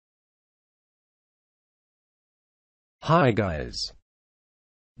Hi guys.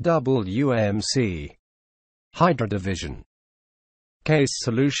 WMC. Hydra division. Case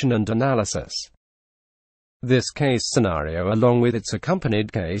solution and analysis. This case scenario along with its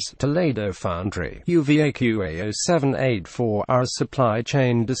accompanied case, Toledo Foundry, UVAQA0784, are a supply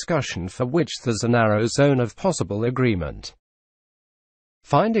chain discussion for which there's a narrow zone of possible agreement.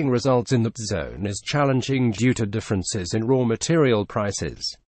 Finding results in that zone is challenging due to differences in raw material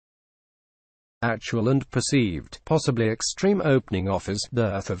prices. Actual and perceived, possibly extreme opening offers,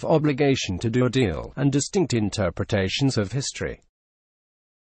 dearth of obligation to do a deal, and distinct interpretations of history.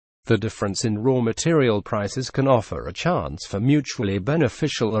 The difference in raw material prices can offer a chance for mutually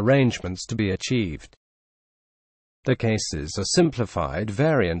beneficial arrangements to be achieved. The cases are simplified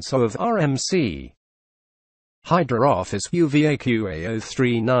variants of RMC. Hydra Office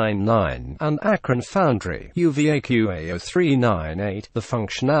UVAQA0399 and Akron Foundry UVAQA0398. The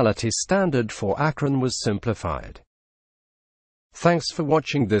functionality standard for Akron was simplified. Thanks for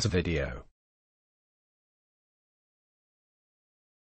watching this video.